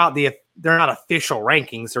mean, they're not official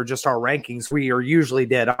rankings. They're just our rankings. We are usually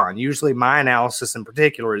dead on. Usually my analysis in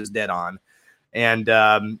particular is dead on. And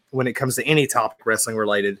when it comes to any topic wrestling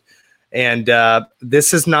related, and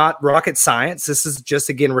this is not rocket science. This is just,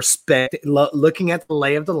 again, looking at the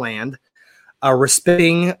lay of the land,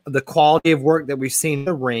 respecting the quality of work that we've seen in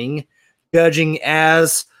the ring, judging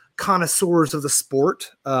as connoisseurs of the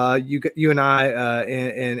sport. You and I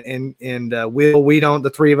and Will,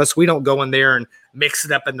 the three of us, we don't go in there and mix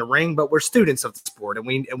it up in the ring, but we're students of the sport, and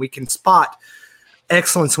we can spot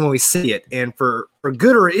excellence when we see it. And for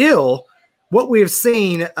good or ill, what we have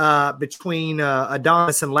seen between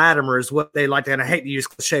Adonis and Latimer is what they like to, and I hate to use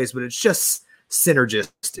cliches, but it's just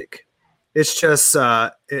synergistic. It's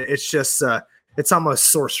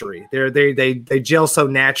almost sorcery. They gel so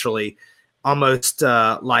naturally, almost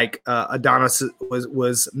like Adonis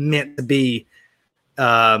was meant to be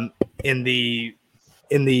in the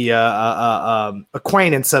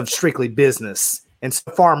acquaintance of Strictly Business. And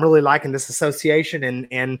so far, I'm really liking this association,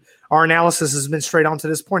 and our analysis has been straight on to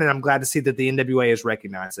this point, and I'm glad to see that the NWA has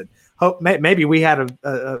recognized it. Hope maybe we had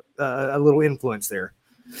a little influence there.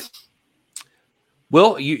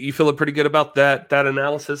 Will, you feeling pretty good about that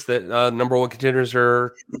analysis that number one contenders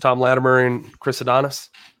are Tom Latimer and Chris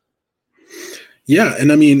Adonis? Yeah,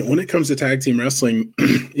 and I mean, when it comes to tag team wrestling,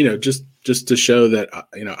 just to show that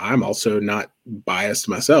I'm also not biased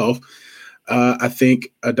myself. I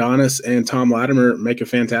think Adonis and Tom Latimer make a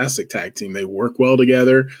fantastic tag team. They work well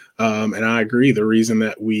together, and I agree. The reason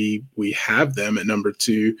that we have them at number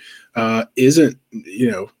 2 isn't,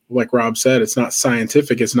 like Rob said, it's not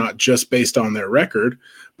scientific. It's not just based on their record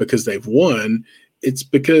because they've won. It's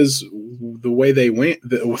because the way they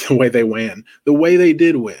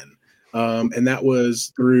did win, and that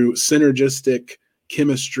was through synergistic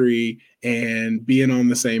chemistry and being on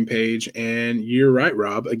the same page. And you're right,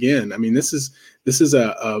 Rob. Again, I mean, this is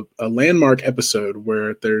a landmark episode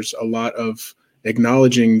where there's a lot of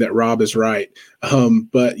acknowledging that Rob is right.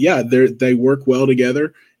 But yeah, they work well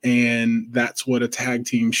together, and that's what a tag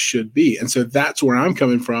team should be. And so that's where I'm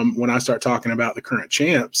coming from when I start talking about the current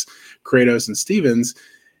champs, Kratos and Stevens.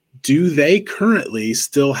 Do they currently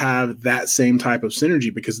still have that same type of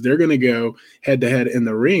synergy? Because they're going to go head to head in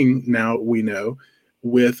the ring now, we know,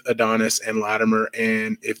 with Adonis and Latimer.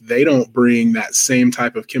 And if they don't bring that same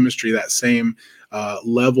type of chemistry, that same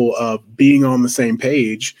level of being on the same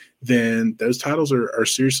page, then those titles are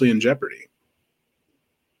seriously in jeopardy.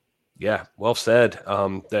 Yeah, well said.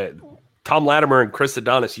 That Tom Latimer and Chris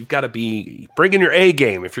Adonis, you've got to be bringing your A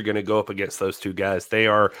game if you're going to go up against those two guys. They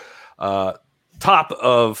are top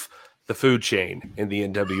of the food chain in the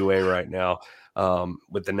NWA right now.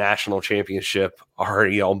 With the national championship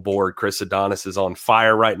already on board, Chris Adonis is on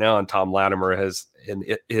fire right now, and Tom Latimer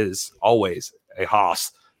is always a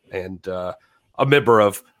Haas and a member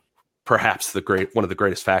of perhaps one of the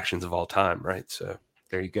greatest factions of all time, right? So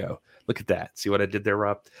there you go. Look at that. See what I did there,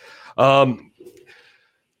 Rob?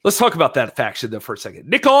 Let's talk about that faction though for a second.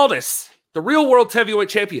 Nick Aldis, the real world heavyweight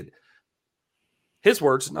champion. His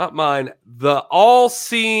words, not mine. The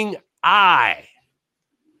all-seeing eye.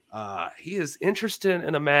 He is interested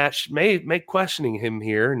in a match. May questioning him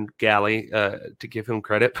here, and Galley to give him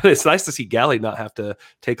credit, but it's nice to see Galley not have to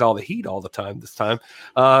take all the heat all the time this time.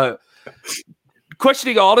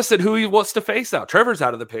 Questioning Aldis and who he wants to face now. Trevor's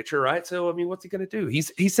out of the picture, right? So I mean, what's he going to do?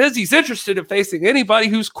 He says he's interested in facing anybody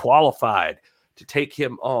who's qualified to take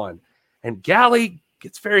him on, and Galley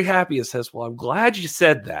gets very happy and says, "Well, I'm glad you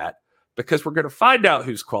said that because we're going to find out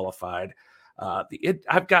who's qualified."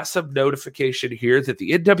 I've got some notification here that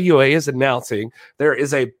the NWA is announcing there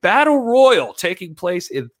is a battle royal taking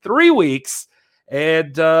place in 3 weeks,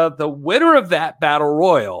 and the winner of that battle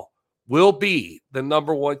royal will be the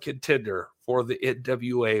number one contender for the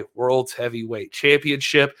NWA World's Heavyweight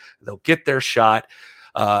Championship. They'll get their shot.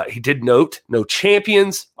 He did note no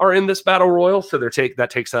champions are in this battle royal, so that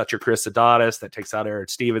takes out your Chris Adonis, that takes out Aaron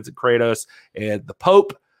Stevens and Kratos and the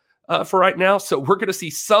Pope. For right now. So we're going to see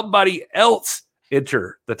somebody else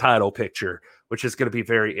enter the title picture, which is going to be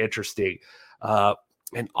very interesting.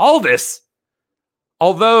 And all this,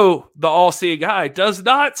 although the all-seeing eye does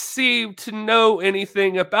not seem to know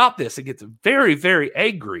anything about this, it gets very, very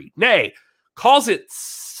angry. Nay, calls it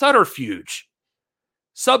subterfuge.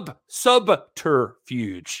 Subterfuge.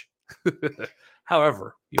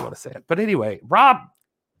 However you want to say it. But anyway, Rob,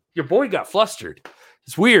 your boy got flustered.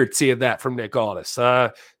 It's weird seeing that from Nick Aldis.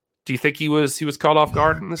 Do you think he was caught off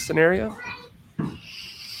guard in this scenario?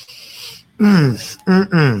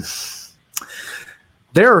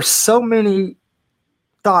 There are so many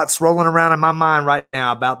thoughts rolling around in my mind right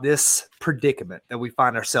now about this predicament that we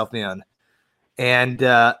find ourselves in, and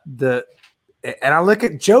I look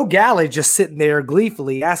at Joe Galley just sitting there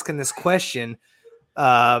gleefully asking this question,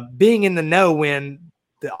 being in the know when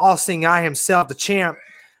the all-seeing eye himself, the champ,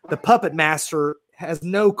 the puppet master, has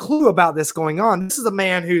no clue about this going on. This is a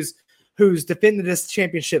man who's defended this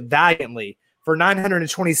championship valiantly for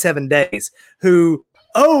 927 days, who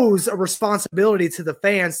owes a responsibility to the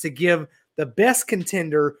fans to give the best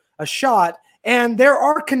contender a shot, and there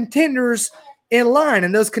are contenders in line,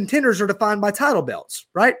 and those contenders are defined by title belts,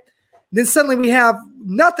 right? Then suddenly we have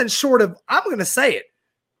nothing short of, I'm going to say it,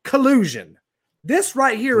 collusion. This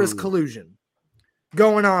right here is collusion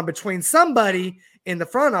going on between somebody in the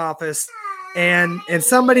front office and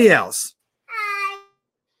somebody else.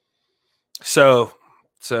 So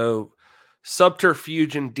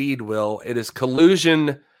subterfuge indeed, Will. It is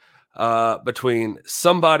collusion between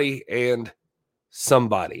somebody and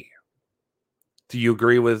somebody. Do you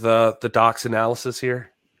agree with the Doc's analysis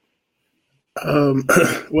here?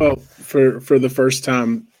 Well, for the first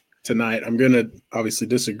time tonight, I'm going to obviously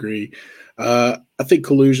disagree. I think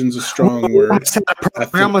collusion's a strong word.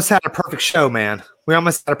 We almost had a perfect show, man. We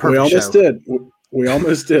almost had a perfect show. We almost did. We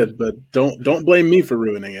almost did, but don't blame me for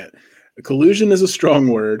ruining it. Collusion is a strong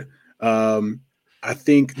word. I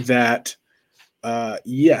think that,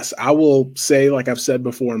 yes, I will say, like I've said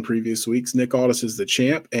before in previous weeks, Nick Aldis is the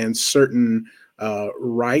champ, and certain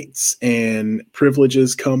rights and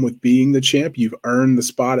privileges come with being the champ. You've earned the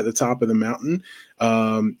spot at the top of the mountain.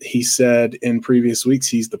 He said in previous weeks,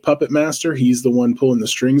 he's the puppet master. He's the one pulling the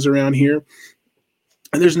strings around here.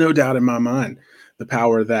 And there's no doubt in my mind the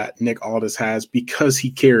power that Nick Aldis has because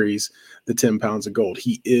he carries the 10 pounds of gold.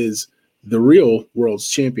 He is the real world's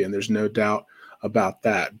champion. There's no doubt about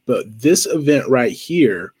that. But this event right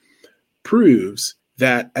here proves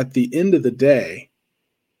that at the end of the day,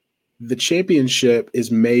 the championship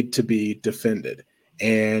is made to be defended.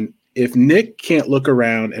 And if Nick can't look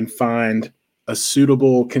around and find a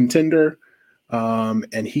suitable contender,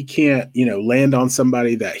 and he can't, land on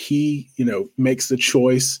somebody that he, makes the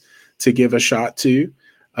choice to give a shot to,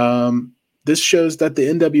 this shows that the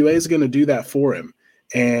NWA is going to do that for him.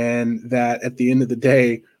 And that at the end of the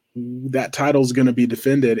day, that title is going to be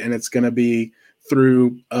defended, and it's going to be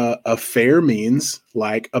through a fair means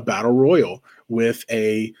like a battle royal with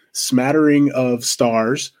a smattering of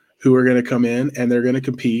stars who are going to come in and they're going to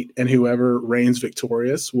compete, and whoever reigns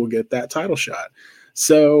victorious will get that title shot.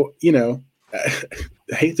 So, I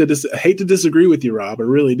hate to disagree with you, Rob. I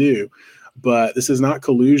really do. But this is not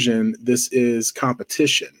collusion. This is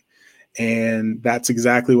competition. And that's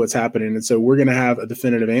exactly what's happening. And so we're going to have a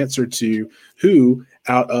definitive answer to who,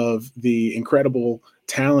 out of the incredible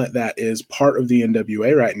talent that is part of the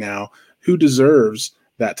NWA right now, who deserves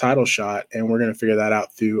that title shot. And we're going to figure that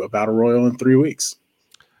out through a battle royal in 3 weeks.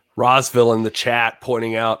 Rosville in the chat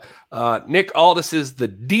pointing out Nick Aldis is the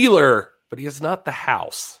dealer, but he is not the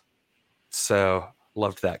house. So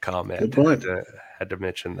loved that comment. Good point. Had to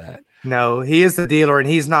mention that. No, he is the dealer, and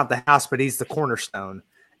he's not the house, but he's the cornerstone.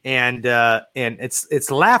 And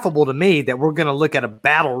it's laughable to me that we're going to look at a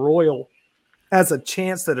battle royal as a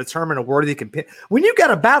chance to determine a worthy competitor. When you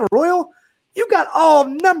got a battle royal, you got all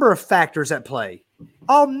number of factors at play,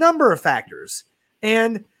 and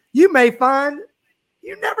you may find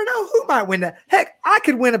you never know who might win that. Heck, I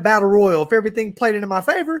could win a battle royal if everything played into my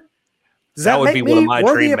favor. Does that would make be me one of my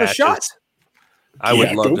worthy dream of a matches. shot? I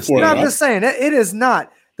would love to see No, that. I'm just saying it is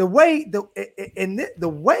not the way the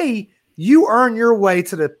way you earn your way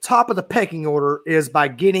to the top of the pecking order is by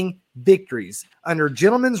getting victories under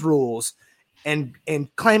gentlemen's rules and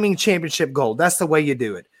claiming championship gold. That's the way you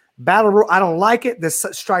do it. Battle, I don't like it. This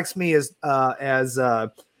strikes me as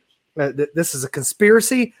this is a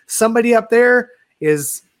conspiracy. Somebody up there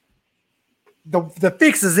is the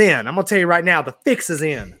fix is in. I'm gonna tell you right now, the fix is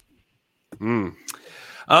in.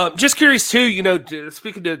 Just curious too,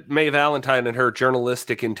 speaking to May Valentine and her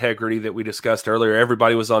journalistic integrity that we discussed earlier,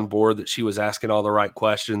 everybody was on board that she was asking all the right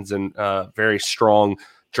questions and very strong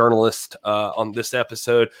journalist on this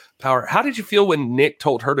episode. Power, how did you feel when Nick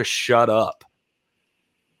told her to shut up?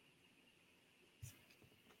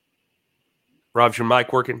 Rob's your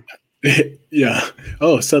mic working? Yeah.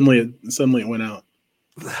 Oh, suddenly it went out.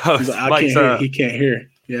 He can't hear.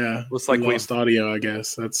 Yeah. Looks like we lost audio, I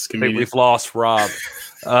guess. That's convenient. We've lost Rob.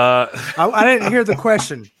 I didn't hear the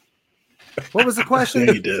question. What was the question?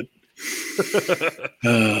 Yeah, you did.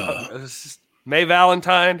 May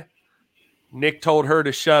Valentine, Nick told her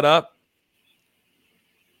to shut up.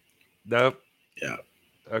 Nope. Yeah.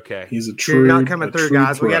 Okay. He's a true. You're not coming through,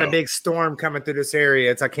 guys. Pro. We got a big storm coming through this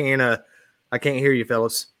area. I can't hear you,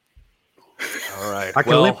 fellas. All right. I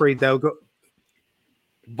can lip read though. Go.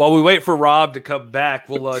 While we wait for Rob to come back,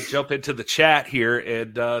 we'll jump into the chat here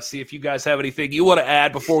and see if you guys have anything you want to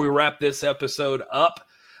add before we wrap this episode up.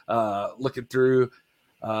 Looking through,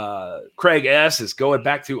 Craig S. is going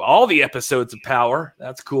back through all the episodes of Power.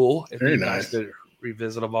 That's cool. Very nice to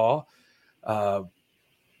revisit them all.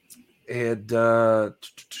 And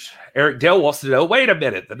Eric Dale wants to know, wait a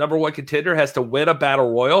minute, the number one contender has to win a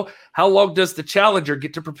battle royal. How long does the challenger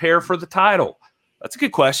get to prepare for the title? That's a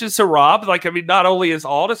good question. So, Rob, not only is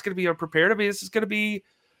Aldis going to be unprepared, this is going to be,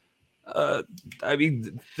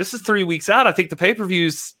 this is 3 weeks out. I think the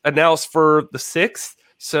pay-per-view's announced for the 6th.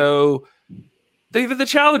 So, even the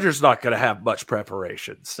challenger's not going to have much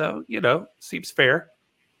preparation. So, seems fair.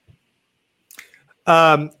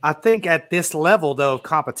 I think at this level, though, of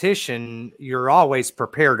competition, you're always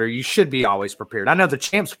prepared, or you should be always prepared. I know the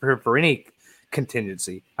champ's prepared for any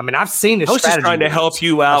contingency. I've seen his strategy. I was just trying to help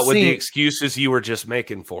you out with the excuses you were just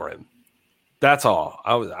making for him. That's all.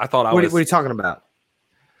 I thought What are you talking about?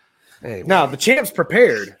 Anyway. No, the champ's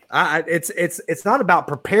prepared. It's not about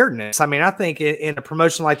preparedness. I think in a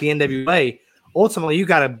promotion like the NWA, ultimately you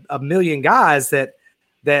got a million guys that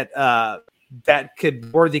could be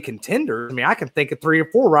worthy contenders. I can think of 3 or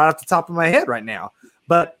 4 right off the top of my head right now.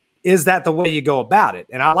 But is that the way you go about it?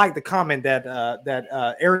 And I like the comment that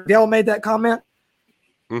Eric Dell made that comment.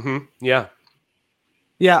 Mm-hmm. Yeah.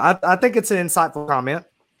 Yeah, I think it's an insightful comment.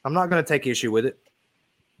 I'm not going to take issue with it.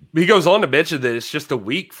 He goes on to mention that it's just a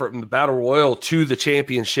week from the Battle Royal to the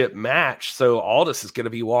championship match. So Aldis is going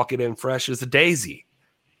to be walking in fresh as a daisy.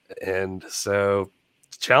 And so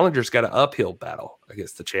Challenger's got an uphill battle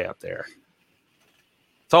against the champ there.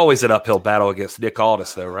 It's always an uphill battle against Nick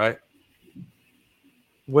Aldis, though, right?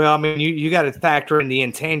 Well, you got to factor in the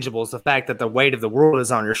intangibles, the fact that the weight of the world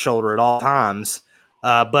is on your shoulder at all times.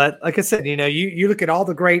 But like I said, you look at all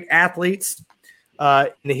the great athletes in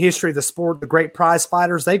the history of the sport, the great prize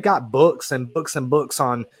fighters, they've got books and books and books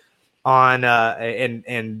on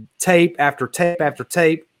tape after tape after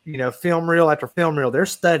tape, film reel after film reel. They're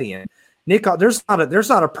studying. There's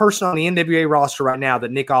not a person on the NWA roster right now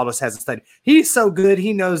that Nick Aldis hasn't studied. He's so good,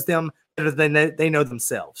 he knows them better than they know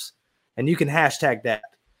themselves. And you can hashtag that.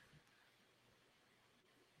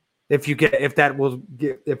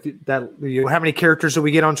 How many characters do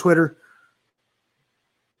we get on Twitter?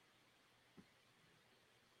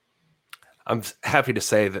 I'm happy to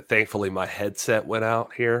say that thankfully my headset went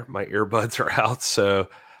out here. My earbuds are out, so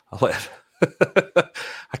I'll let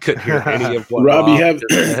I couldn't hear any of what Rob, you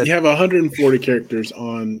have 140 characters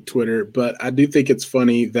on Twitter, but I do think it's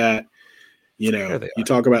funny that you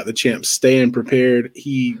talk about the champ staying prepared.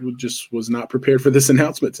 He just was not prepared for this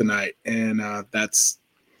announcement tonight, and that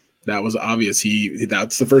was obvious.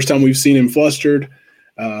 That's the first time we've seen him flustered.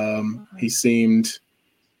 He seemed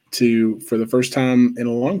to, for the first time in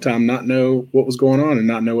a long time, not know what was going on and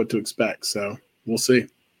not know what to expect. So we'll see.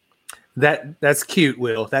 That's cute,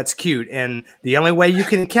 Will. That's cute. And the only way you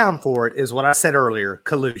can account for it is what I said earlier,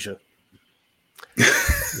 collusion.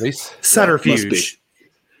 At least subterfuge.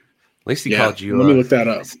 At least he called you. Let me look that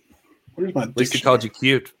up. Where's my at least he called you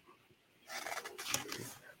cute.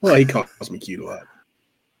 Well, he calls me cute a lot.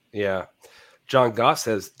 Yeah. John Goss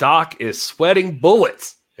says, Doc is sweating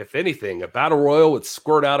bullets. If anything, a battle royal would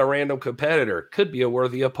squirt out a random competitor. Could be a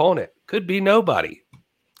worthy opponent. Could be nobody.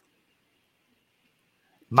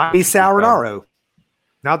 Might be Sauronaro.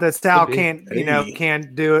 Not that Sal can't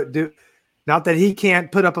do it. Not that he can't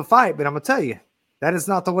put up a fight, but I'm going to tell you, that is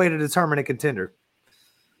not the way to determine a contender.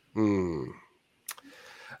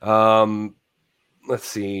 Let's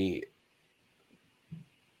see.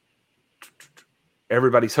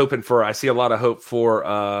 Everybody's hoping for, I see a lot of hope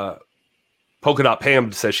for Polka Dot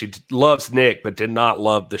Pam says she loves Nick, but did not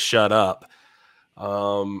love the shut up.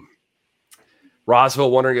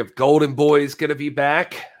 Roswell wondering if Golden Boy is going to be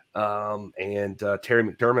back. And Terry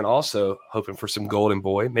McDermott also hoping for some Golden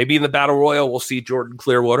Boy. Maybe in the Battle Royal, we'll see Jordan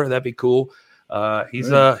Clearwater. That'd be cool.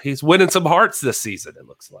 He's winning some hearts this season, it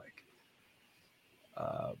looks like.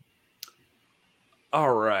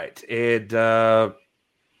 All right. And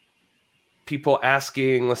people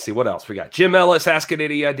asking, let's see what else we got. Jim Ellis asking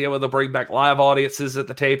any idea whether they'll bring back live audiences at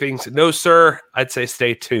the tapings. No, sir. I'd say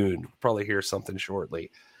stay tuned. Probably hear something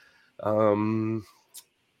shortly. Terry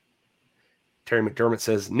McDermott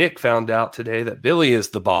says Nick found out today that Billy is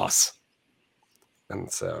the boss.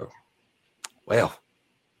 And so, well,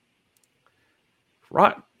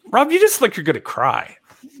 Rob, you just look, you're going to cry.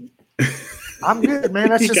 I'm good, man.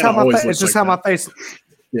 That's just how my face. It's just how my face.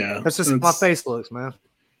 Yeah, that's just how my face looks, man.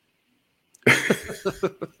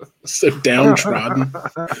 So downtrodden.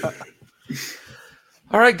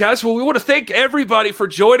 All right, guys. Well, we want to thank everybody for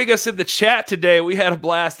joining us in the chat today. We had a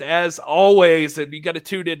blast as always, and you got to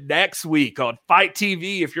tune in next week on Fight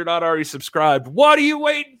TV if you're not already subscribed. What are you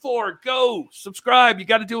waiting for? Go subscribe. You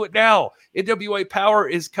got to do it now. NWA Power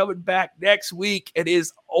is coming back next week. It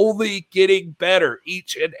is only getting better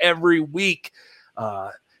each and every week.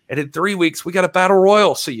 And And in 3 weeks, we got a battle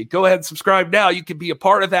royal. So you go ahead and subscribe now. You can be a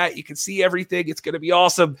part of that. You can see everything. It's going to be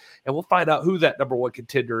awesome. And we'll find out who that number one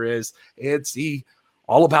contender is and see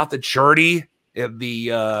all about the journey in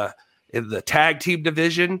the tag team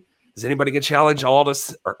division. Is anybody going to challenge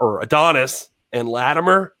Aldis or Adonis and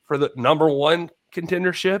Latimer for the number one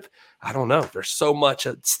contendership? I don't know. There's so much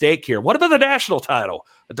at stake here. What about the national title?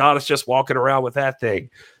 Adonis just walking around with that thing.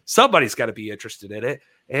 Somebody's got to be interested in it.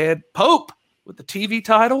 And Pope with the TV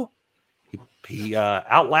title, he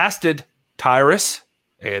outlasted Tyrus.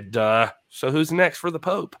 And so who's next for the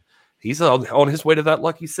Pope? He's on his way to that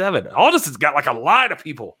lucky 7. Aldis has got like a line of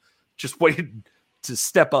people just waiting to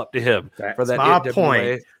step up to him. That's for that my NWA.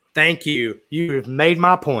 point. Thank you. You've made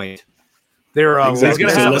my point. There are exactly.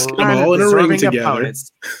 So let's get them all in a ring together.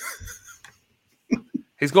 Opponents.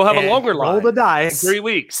 He's going to have a longer line. Roll the dice. In 3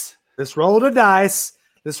 weeks. Let's roll the dice.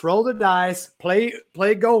 Let's roll the dice. Play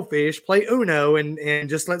Goldfish. Play Uno, and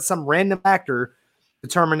just let some random actor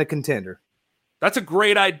determine the contender. That's a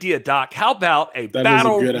great idea, Doc. How about a that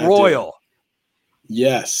battle royal?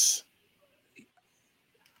 Yes.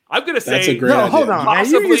 I'm going to say. That's a great idea. Hold on. Man.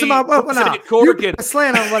 You're using my President Corrigan.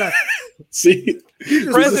 Slant on what I see.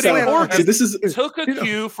 President Corrigan this is took a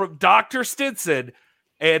cue from Dr. Stinson,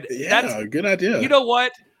 and that's a good idea. You know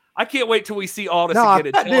what? I can't wait till we see Aldis again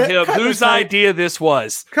and tell him whose idea this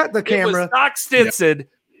was. Cut the camera. It was Doc Stinson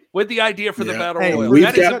with the idea for the battle royal. We've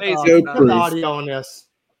That is got amazing. Cut the audio on this.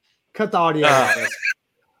 Cut the audio on this.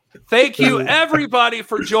 Thank you, everybody,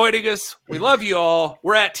 for joining us. We love you all.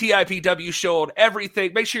 We're at TIPW Show on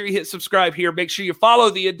everything. Make sure you hit subscribe here. Make sure you follow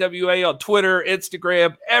the NWA on Twitter,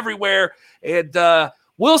 Instagram, everywhere. And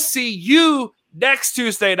we'll see you next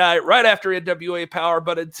Tuesday night right after NWA Power.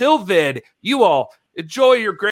 But until then, you all enjoy your great